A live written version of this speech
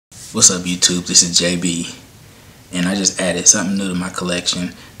What's up YouTube, this is JB, and I just added something new to my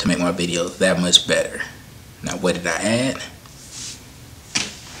collection to make my videos that much better. Now what did I add?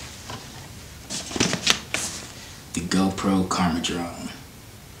 The GoPro camera drone.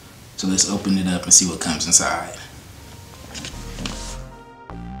 So let's open it up and see what comes inside.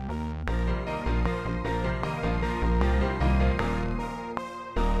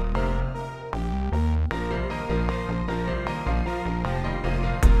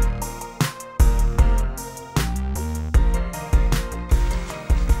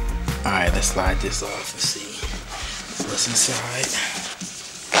 Alright, let's slide this off and see what's inside.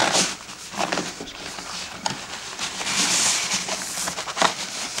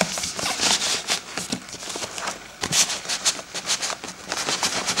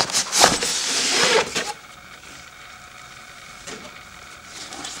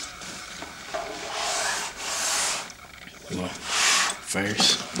 Well,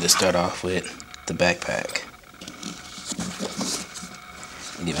 first, let's start off with the backpack.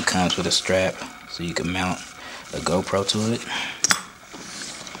 It even comes with a strap so you can mount a GoPro to it.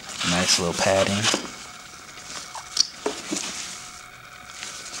 Nice little padding.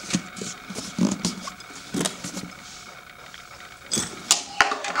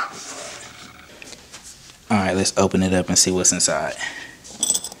 Alright, let's open it up and see what's inside.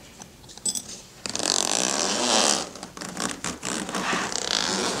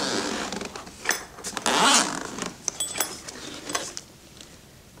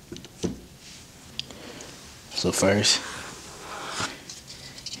 So first,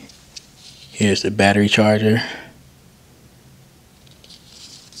 here's the battery charger.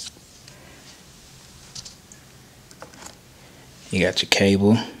 You got your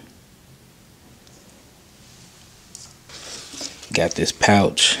cable. Got this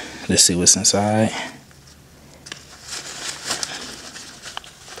pouch. Let's see what's inside.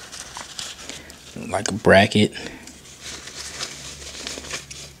 Like a bracket.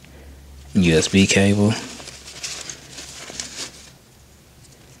 USB cable.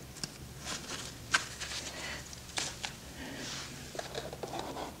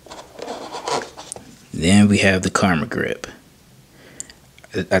 Then we have the camera grip.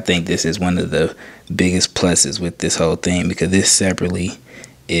 I think this is one of the biggest pluses with this whole thing because this separately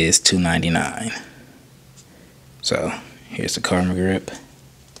is $2.99. So here's the camera grip.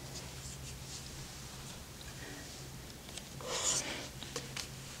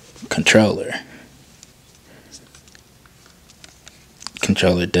 Controller.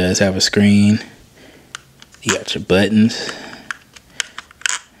 Controller does have a screen. You got your buttons.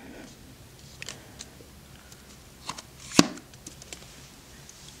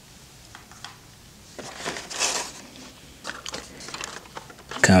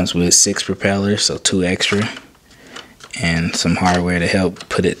 Comes with 6 propellers, so 2 extra, and some hardware to help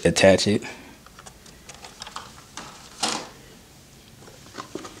attach it.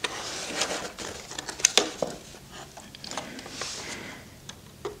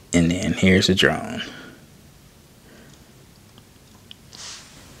 And then here's the drone.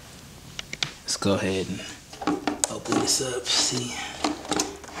 Let's go ahead and open this up, see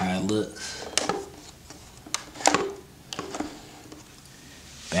how it looks.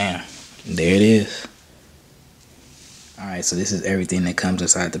 Bam, there it is. Alright, so this is everything that comes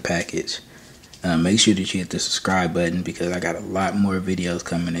inside the package. Make sure that you hit the subscribe button because I got a lot more videos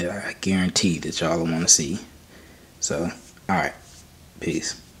coming that I guarantee that y'all will want to see. So, alright,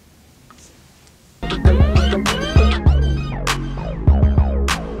 peace.